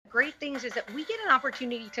great things is that we get an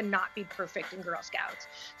opportunity to not be perfect in Girl Scouts.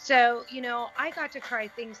 So, I got to try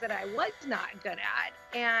things that I was not good at.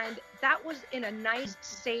 And that was in a nice,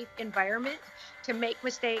 safe environment to make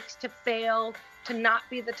mistakes, to fail, to not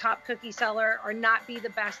be the top cookie seller or not be the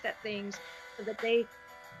best at things, so that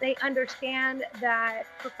they understand that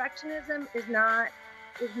perfectionism is not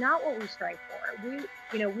what we strive for.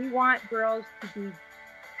 We want girls to be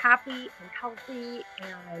happy and healthy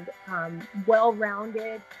and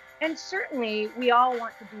well-rounded. And certainly we all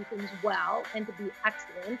want to do things well and to be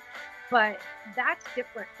excellent, but that's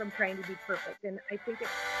different from trying to be perfect. And I think it's...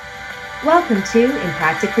 Welcome to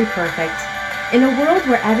Impractically Perfect. In a world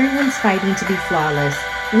where everyone's fighting to be flawless,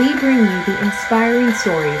 we bring you the inspiring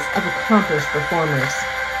stories of accomplished performers.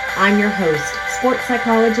 I'm your host, sports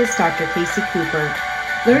psychologist Dr. Casey Cooper.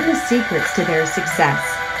 Learn the secrets to their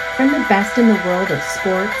success from the best in the world of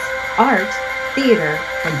sports, art, theater,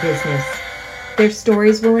 and business. Their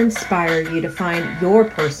stories will inspire you to find your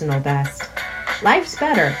personal best. Life's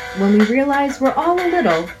better when we realize we're all a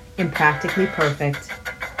little impractically perfect.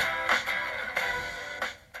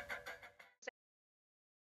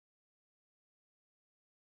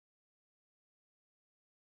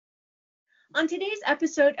 On today's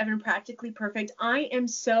episode of Impractically Perfect, I am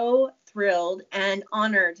so thrilled and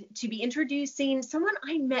honored to be introducing someone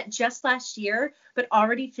I met just last year, but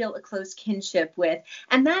already feel a close kinship with,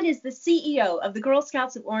 and that is the CEO of the Girl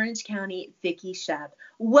Scouts of Orange County, Vicki Shep.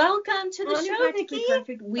 Welcome to the show, Vicki.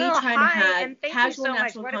 Perfect. We try to have casual,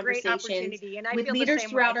 natural conversations with leaders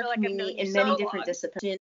throughout our community in many different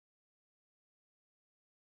disciplines.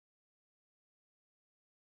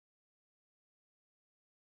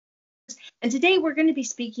 And today we're going to be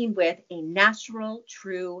speaking with a natural,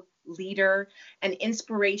 true leader, an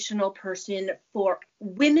inspirational person for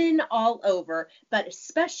women all over, but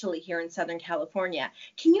especially here in Southern California.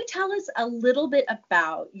 Can you tell us a little bit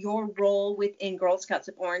about your role within Girl Scouts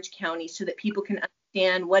of Orange County so that people can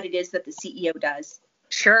understand what it is that the CEO does?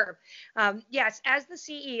 Sure. Yes, as the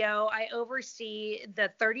CEO, I oversee the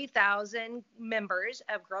 30,000 members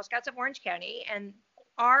of Girl Scouts of Orange County, and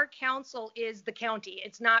our council is the county.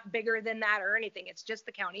 It's not bigger than that or anything. It's just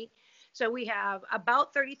the county. So we have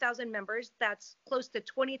about 30,000 members. That's close to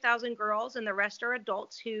 20,000 girls, and the rest are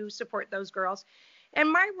adults who support those girls.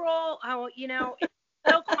 And my role, it's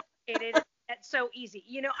so complicated. It's so easy.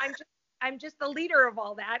 I'm just the leader of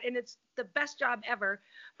all that, and it's the best job ever.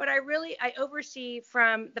 But I oversee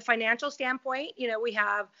from the financial standpoint.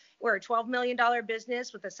 We're a $12 million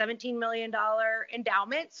business with a $17 million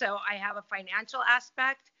endowment. So I have a financial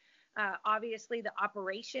aspect, obviously the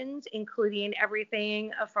operations, including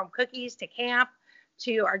everything from cookies to camp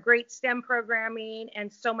to our great STEM programming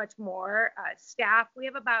and so much more. Staff, we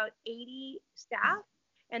have about 80 staff.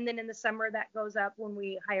 And then in the summer that goes up when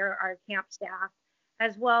we hire our camp staff,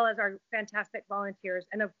 as well as our fantastic volunteers,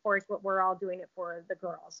 and of course, what we're all doing it for, the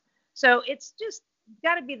girls. So it's just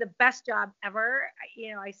got to be the best job ever.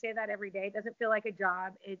 I say that every day. It doesn't feel like a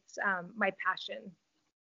job. It's my passion.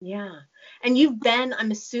 Yeah. And you've been, I'm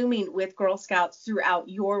assuming, with Girl Scouts throughout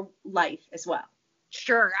your life as well.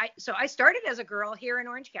 Sure. So I started as a girl here in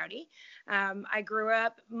Orange County. I grew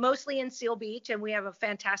up mostly in Seal Beach, and we have a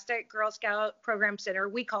fantastic Girl Scout program center.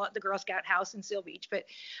 We call it the Girl Scout House in Seal Beach, but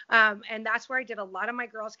and that's where I did a lot of my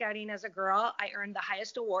Girl Scouting as a girl. I earned the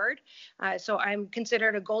highest award, so I'm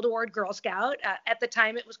considered a Gold Award Girl Scout. At the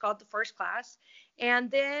time, it was called the First Class, and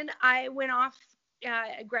then I went off.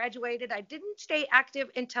 Graduated. I didn't stay active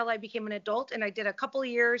until I became an adult, and I did a couple of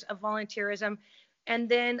years of volunteerism, and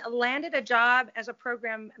then landed a job as a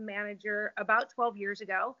program manager about 12 years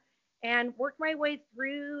ago, and worked my way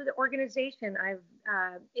through the organization. I've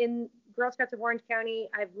in Girl Scouts of Orange County,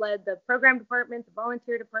 I've led the program department, the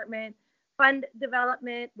volunteer department, fund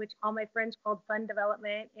development, which all my friends called fund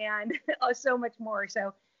development, and so much more.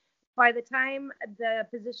 So by the time the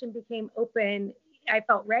position became open, I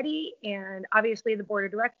felt ready, and obviously the board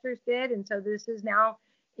of directors did. And so this is now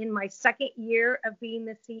in my second year of being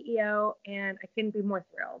the CEO, and I couldn't be more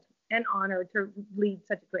thrilled and honored to lead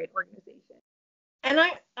such a great organization. And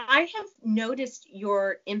I have noticed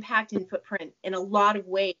your impact and footprint in a lot of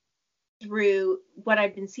ways through what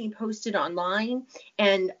I've been seeing posted online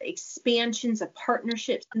and expansions of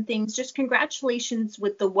partnerships and things. Just congratulations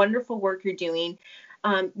with the wonderful work you're doing.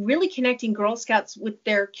 Really connecting Girl Scouts with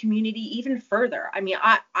their community even further. I mean,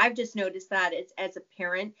 I've just noticed that as a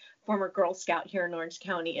parent, former Girl Scout here in Orange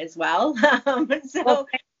County as well.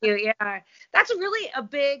 Yeah, that's really a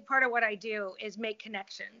big part of what I do is make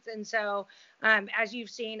connections. And so, as you've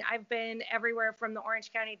seen, I've been everywhere from the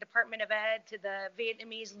Orange County Department of Ed to the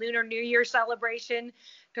Vietnamese Lunar New Year celebration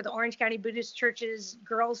to the Orange County Buddhist Church's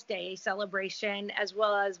Girls' Day celebration, as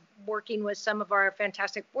well as working with some of our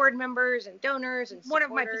fantastic board members and donors and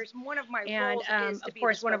supporters. One of my And roles is to of be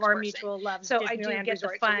course, the one of our spokesperson. mutual loves, So I Disneyland do get the Resort. So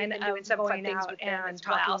we've fun been doing of some fun going things out with them and and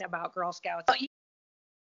talking talking about Girl Scouts.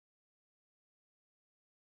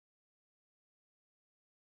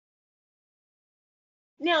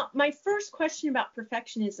 Now, my first question about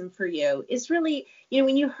perfectionism for you is really,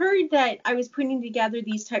 when you heard that I was putting together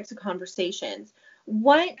these types of conversations,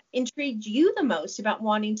 what intrigued you the most about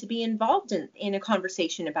wanting to be involved in a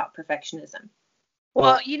conversation about perfectionism?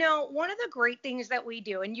 Well, one of the great things that we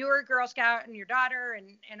do, and you're a Girl Scout and your daughter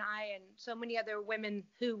and I and so many other women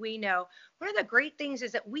who we know, one of the great things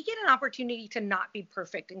is that we get an opportunity to not be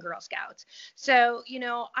perfect in Girl Scouts. So,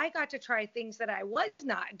 I got to try things that I was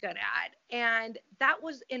not good at. And that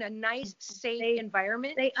was in a nice, safe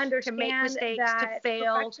environment They to understand make mistakes, to that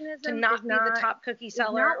fail, to not be the top cookie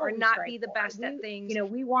seller or not be the best at things.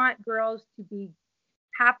 We want girls to be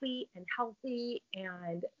happy and healthy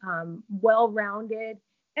and well-rounded.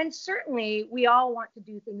 And certainly we all want to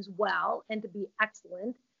do things well and to be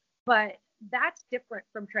excellent, but that's different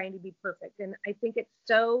from trying to be perfect. And I think it's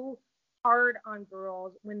so hard on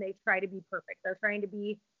girls when they try to be perfect. They're trying to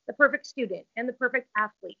be the perfect student and the perfect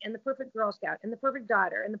athlete and the perfect Girl Scout and the perfect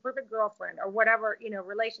daughter and the perfect girlfriend or whatever,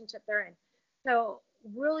 relationship they're in. So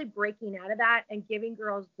really breaking out of that and giving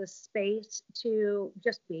girls the space to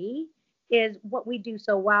just be is what we do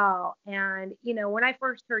so well. And, when I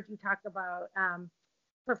first heard you talk about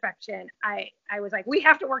perfection, I was like, we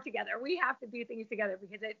have to work together. We have to do things together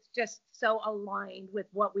because it's just so aligned with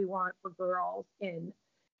what we want for girls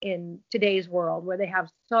in today's world where they have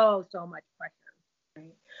so much pressure.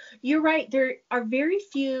 Right. You're right. There are very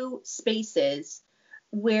few spaces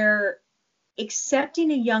where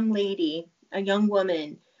accepting a young lady, a young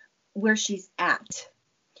woman, where she's at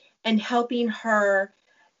and helping her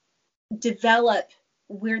develop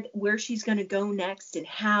where she's going to go next and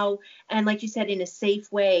how, and like you said, in a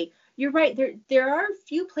safe way. You're right. There are a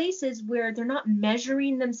few places where they're not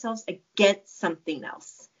measuring themselves against something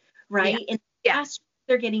else, right? Yeah. In the past,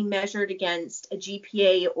 they're getting measured against a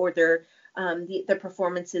GPA or their the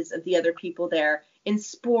performances of the other people there. In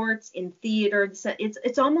sports, in theater,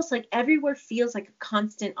 it's almost like everywhere feels like a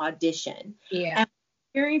constant audition. Yeah. And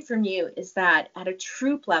hearing from you is that at a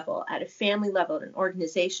troop level, at a family level, at an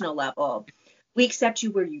organizational level, we accept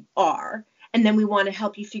you where you are, and then we want to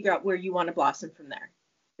help you figure out where you want to blossom from there.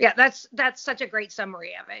 Yeah, that's such a great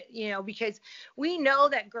summary of it, because we know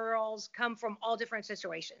that girls come from all different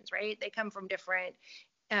situations, right? They come from different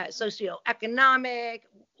socioeconomic,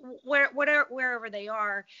 wherever they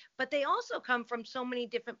are, but they also come from so many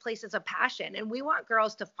different places of passion. And we want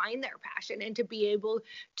girls to find their passion and to be able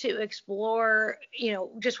to explore,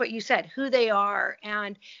 just what you said, who they are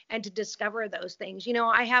and to discover those things.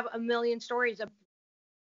 I have a million stories of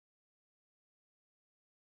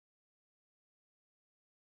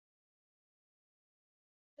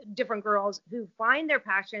different girls who find their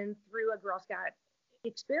passion through a Girl Scout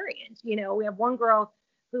experience. We have one girl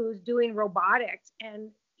who's doing robotics and,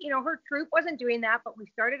 her troop wasn't doing that, but we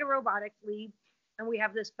started a robotics league and we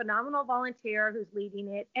have this phenomenal volunteer who's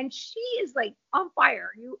leading it. And she is like on fire.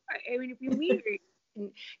 I mean, if you meet her,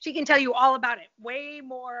 she can tell you all about it, way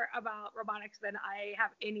more about robotics than I have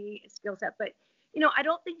any skill set. But, I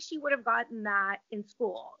don't think she would have gotten that in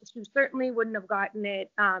school. She certainly wouldn't have gotten it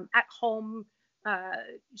at home.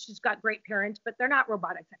 She's got great parents, but they're not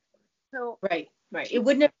robotics experts. So right. It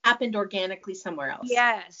wouldn't have happened organically somewhere else.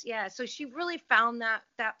 Yes. So she really found that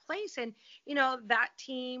place, and that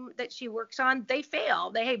team that she works on, they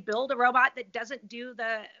fail. They build a robot that doesn't do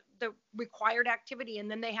the required activity,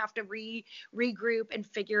 and then they have to regroup and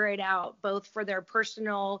figure it out, both for their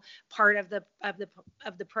personal part of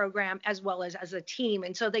the program as well as a team.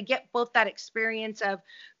 And so they get both that experience of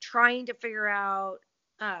trying to figure out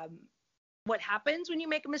what happens when you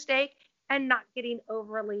make a mistake and not getting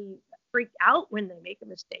overly freaked out when they make a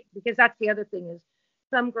mistake, because that's the other thing is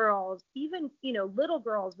some girls, even little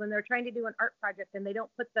girls, when they're trying to do an art project and they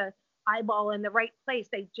don't put the eyeball in the right place,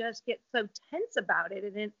 they just get so tense about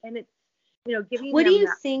it, and Giving What do them you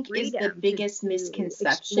that think is the freedom biggest to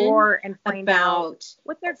misconception explore and find out about,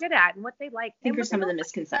 what they're good at and what they like. think And are what they some of the don't.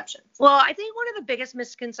 misconceptions? Well, I think one of the biggest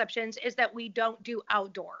misconceptions is that we don't do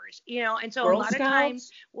outdoors, and so a Girl lot of times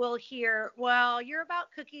Scouts? we'll hear, well, you're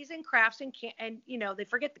about cookies and crafts and they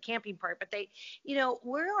forget the camping part, but we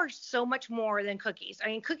are so much more than cookies. I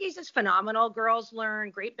mean, cookies is phenomenal. Girls learn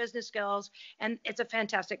great business skills, and it's a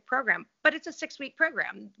fantastic program, but it's a 6-week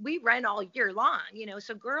program. We run all year long,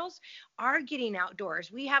 so girls are getting outdoors.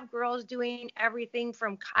 We have girls doing everything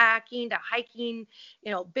from kayaking to hiking,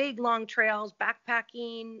 big long trails,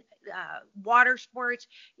 backpacking, water sports.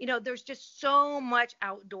 There's just so much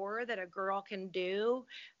outdoor that a girl can do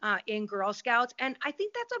in Girl Scouts, and I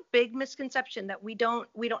think that's a big misconception that we don't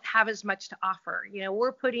have as much to offer.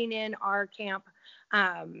 We're putting in our camp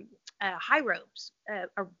high ropes,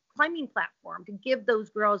 a climbing platform to give those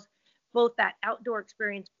girls both that outdoor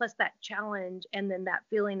experience plus that challenge, and then that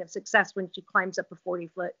feeling of success when she climbs up a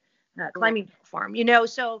 40-foot climbing platform.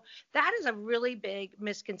 So that is a really big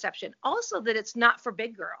misconception. Also, that it's not for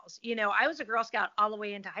big girls. I was a Girl Scout all the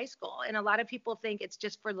way into high school, and a lot of people think it's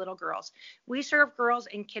just for little girls. We serve girls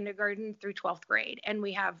in kindergarten through 12th grade, and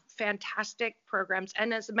we have fantastic programs.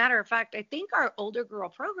 And as a matter of fact, I think our older girl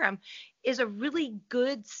program is a really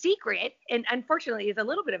good secret, and unfortunately is a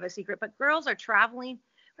little bit of a secret, but girls are traveling.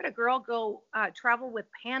 We had a girl go travel with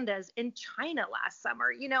pandas in China last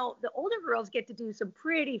summer. The older girls get to do some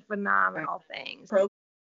pretty phenomenal things. Well,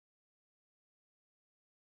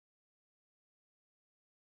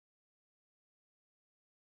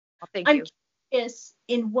 thank you. I'm curious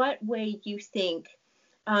in what way you think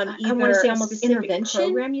I want to either say a almost specific intervention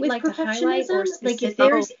program you'd with like to highlight, or perfectionism. Like if specific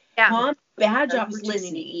there's mom, badge who's opportunity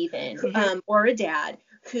listening. even, Mhm. or a dad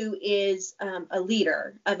who is a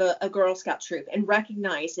leader of a Girl Scout troop and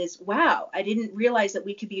recognizes, wow, I didn't realize that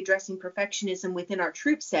we could be addressing perfectionism within our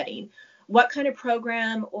troop setting. What kind of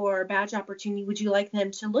program or badge opportunity would you like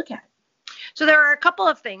them to look at? So there are a couple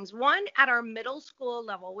of things. One, at our middle school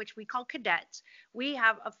level, which we call cadets, we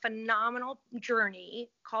have a phenomenal journey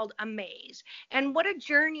called Amaze. And what a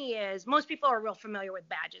journey is, most people are real familiar with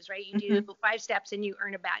badges, right? You do 5 steps and you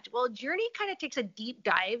earn a badge. Well, journey kind of takes a deep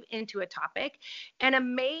dive into a topic, and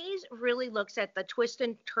Amaze really looks at the twists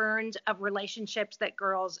and turns of relationships that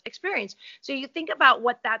girls experience. So you think about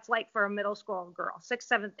what that's like for a middle school girl, 6th,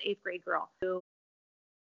 7th, 8th grade girl.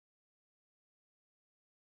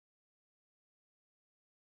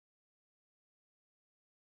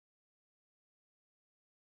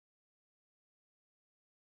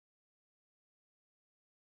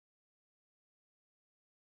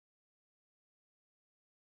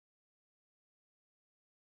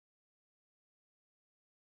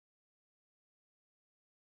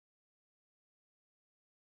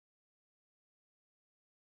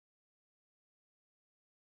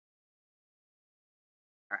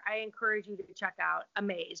 I encourage you to check out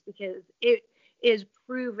Amaze, because it is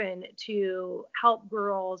proven to help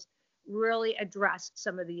girls really address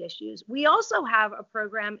some of the issues. We also have a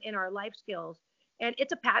program in our life skills, and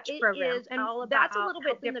it's a patch program, and that's a little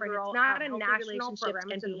bit different. It's not a national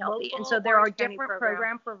program, it's a healthy. And so there are different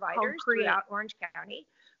program providers throughout Orange County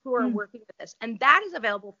who are working with this, and that is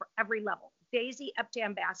available for every level, Daisy up to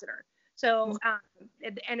ambassador. So,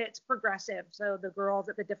 and it's progressive. So the girls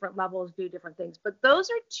at the different levels do different things. But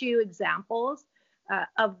those are 2 examples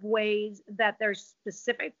of ways that there's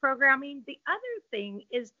specific programming. The other thing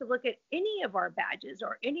is to look at any of our badges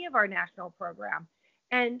or any of our national program,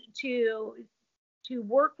 and to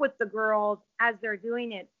work with the girls as they're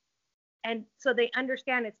doing it. And so they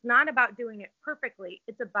understand it's not about doing it perfectly.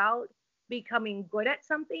 It's about becoming good at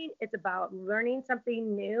something. It's about learning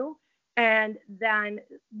something new, and then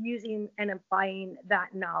using and applying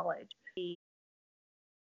that knowledge.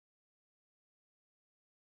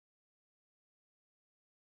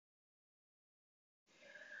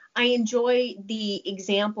 I enjoy the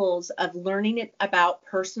examples of learning it about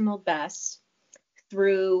personal best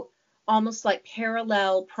through almost like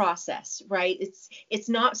parallel process, right? It's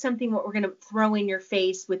not something what we're going to throw in your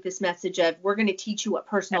face with this message of we're going to teach you what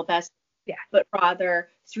personal best, but rather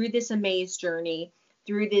through this Amaze journey,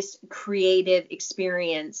 through this creative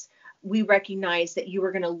experience, we recognize that you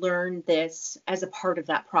are going to learn this as a part of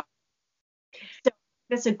that process. So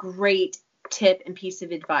that's a great tip and piece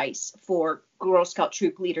of advice for Girl Scout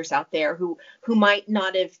troop leaders out there who might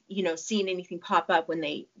not have, seen anything pop up when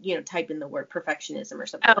they, type in the word perfectionism or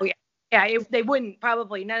something. Oh, yeah. Yeah, they wouldn't,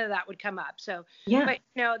 probably none of that would come up. So, yeah,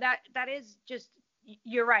 but that is just,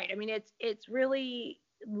 you're right. I mean, it's really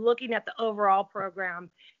looking at the overall program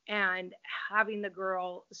and having the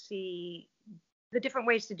girl see the different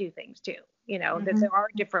ways to do things too. That Mm-hmm. there are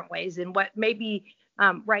different ways, and what may be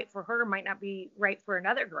right for her might not be right for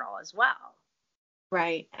another girl as well.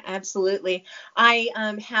 Right, absolutely. I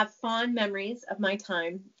have fond memories of my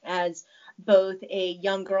time as both a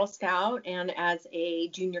young Girl Scout and as a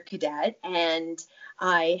junior cadet, and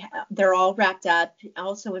they're all wrapped up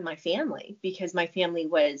also in my family because my family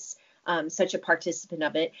was such a participant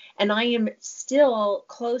of it, and I am still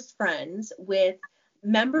close friends with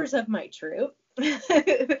members of my troop.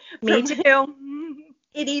 Me too.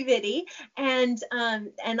 Itty bitty, and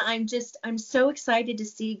I'm so excited to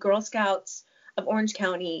see Girl Scouts of Orange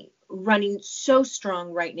County running so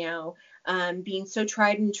strong right now, being so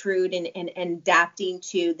tried and true and adapting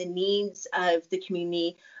to the needs of the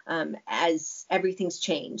community as everything's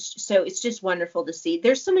changed. So it's just wonderful to see.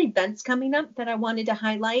 There's some events coming up that I wanted to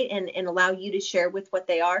highlight and allow you to share with what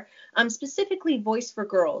they are. Specifically Voice for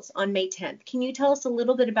Girls on May 10th. Can you tell us a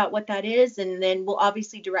little bit about what that is? And then we'll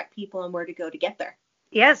obviously direct people on where to go to get there.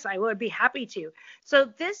 Yes, I would be happy to. So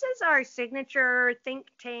this is our signature think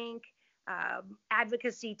tank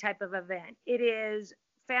advocacy type of event. It is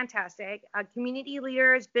fantastic. Community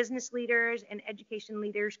leaders, business leaders, and education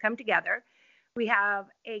leaders come together. We have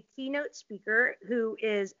a keynote speaker who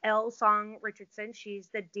is Elle Song Richardson. She's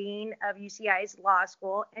the dean of UCI's law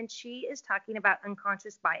school, and she is talking about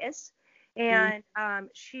unconscious bias. And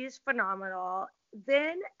she's phenomenal.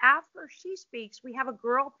 Then after she speaks, we have a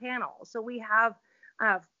girl panel. So we have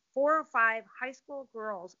 4 or 5 high school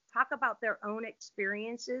girls talk about their own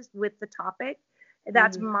experiences with the topic.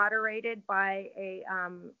 That's moderated by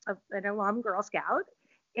an alum Girl Scout.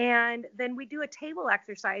 And then we do a table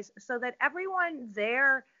exercise so that everyone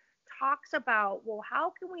there talks about, well,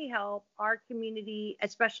 how can we help our community,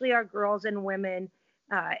 especially our girls and women,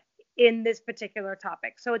 in this particular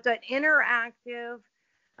topic. So it's an interactive,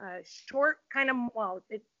 short kind of,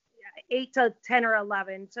 it's 8 to 10 or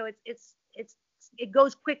 11. So it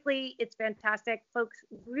goes quickly. It's fantastic. Folks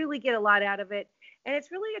really get a lot out of it. And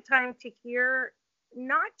it's really a time to hear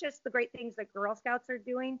not just the great things that Girl Scouts are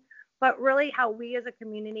doing, but really how we as a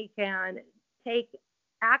community can take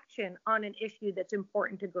action on an issue that's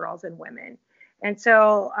important to girls and women. And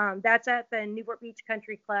so that's at the Newport Beach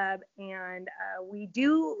Country Club. And we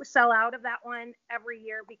do sell out of that one every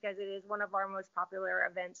year because it is one of our most popular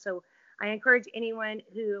events. So I encourage anyone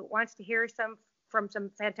who wants to hear from some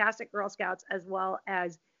fantastic Girl Scouts as well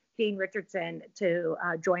as Dean Richardson to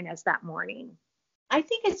join us that morning. I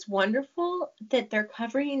think it's wonderful that they're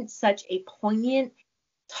covering such a poignant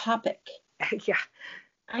topic. Yeah.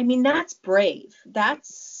 I mean, that's brave.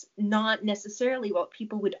 That's not necessarily what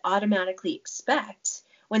people would automatically expect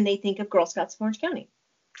when they think of Girl Scouts of Orange County.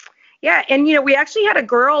 Yeah, and we actually had a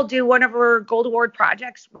girl do one of her Gold Award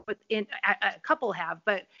projects. A couple have,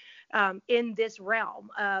 but in this realm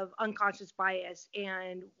of unconscious bias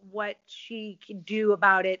and what she can do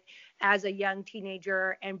about it as a young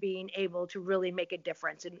teenager and being able to really make a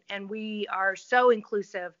difference. And we are so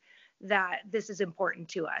inclusive that this is important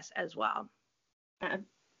to us as well. I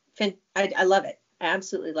love it. I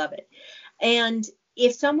absolutely love it. And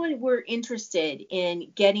if someone were interested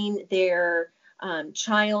in getting their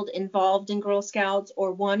child involved in Girl Scouts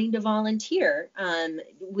or wanting to volunteer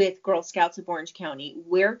with Girl Scouts of Orange County,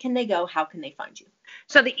 where can they go? How can they find you?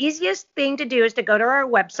 So the easiest thing to do is to go to our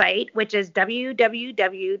website, which is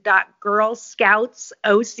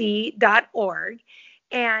www.girlscoutsoc.org.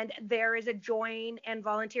 And there is a join and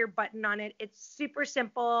volunteer button on it. It's super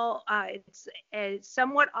simple. It's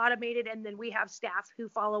somewhat automated. And then we have staff who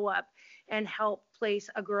follow up and help place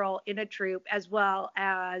a girl in a troop as well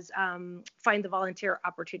as find the volunteer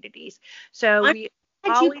opportunities. So we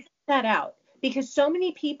always put that out because so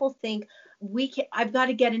many people think I've got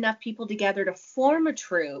to get enough people together to form a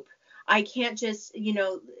troop. I can't just,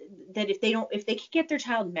 that if they can get their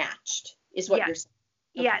child matched is what you're saying.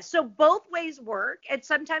 Okay. Yeah, so both ways work. And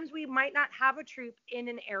sometimes we might not have a troop in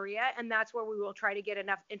an area, and that's where we will try to get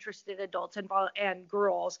enough interested adults and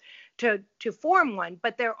girls to form one.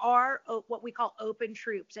 But there are what we call open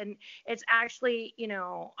troops, and it's actually,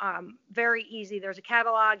 very easy. There's a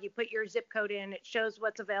catalog. You put your zip code in. It shows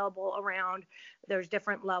what's available around. There's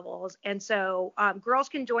different levels. And so girls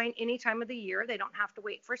can join any time of the year. They don't have to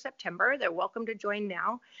wait for September. They're welcome to join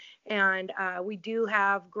now. And we do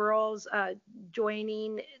have girls joining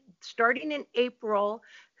starting in April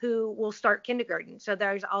who will start kindergarten. So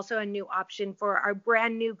there's also a new option for our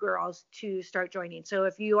brand new girls to start joining. So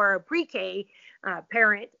if you are a pre-K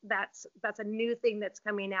parent, that's a new thing that's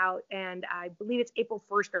coming out. And I believe it's April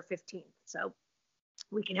 1st or 15th. So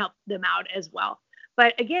we can help them out as well.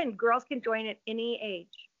 But again, girls can join at any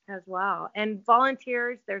age as well. And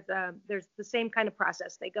volunteers, there's the same kind of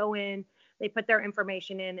process. They go in, They put their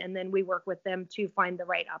information in, and then we work with them to find the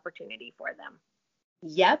right opportunity for them.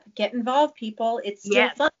 Yep. Get involved, people. It's still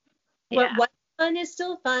fun. Yeah. What fun is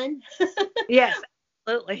still fun. Yes,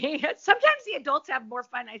 absolutely. Sometimes the adults have more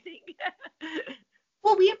fun, I think.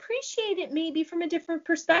 Well, we appreciate it maybe from a different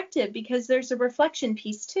perspective because there's a reflection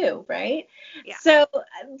piece too, right? Yeah. So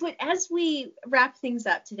but as we wrap things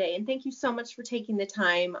up today, and thank you so much for taking the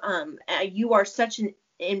time. You are such an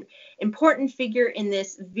important figure in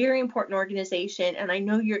this very important organization, and I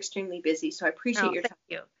know you're extremely busy, so I appreciate your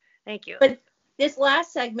time. Thank you. But this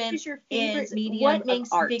last segment is your favorite medium what makes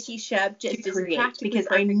of art Vicki Sheb just to as create, practically because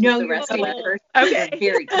perfect I know as the you're rest so of good. us. Okay.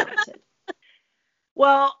 You're very talented.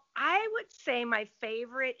 Well, I would say my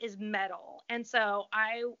favorite is metal. And so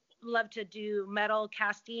I love to do metal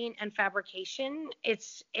casting and fabrication. It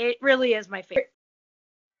really is my favorite.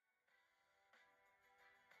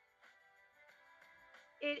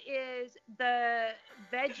 It is the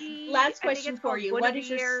veggie. Last I think question it's for called you. What is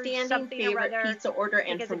your Guinevere standing something or favorite other, pizza order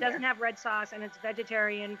and because from it doesn't where? have red sauce and it's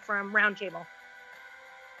vegetarian, from Round Table.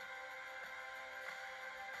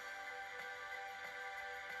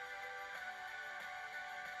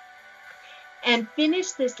 And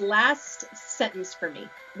finish this last sentence for me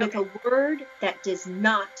with a word that does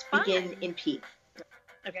not begin Fine. in P.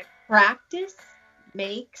 Okay. Practice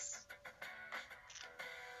makes.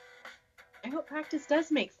 I hope practice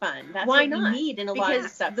does make fun. That's Why what not? we need in a lot of the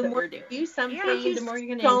Because stuff the that more we're doing. you do something, Thank you the more you're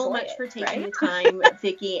going to so enjoy much it, for taking right? the time,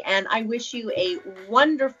 Vicki. And I wish you a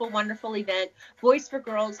wonderful, wonderful event. Voice for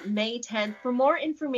Girls, May 10th. For more information.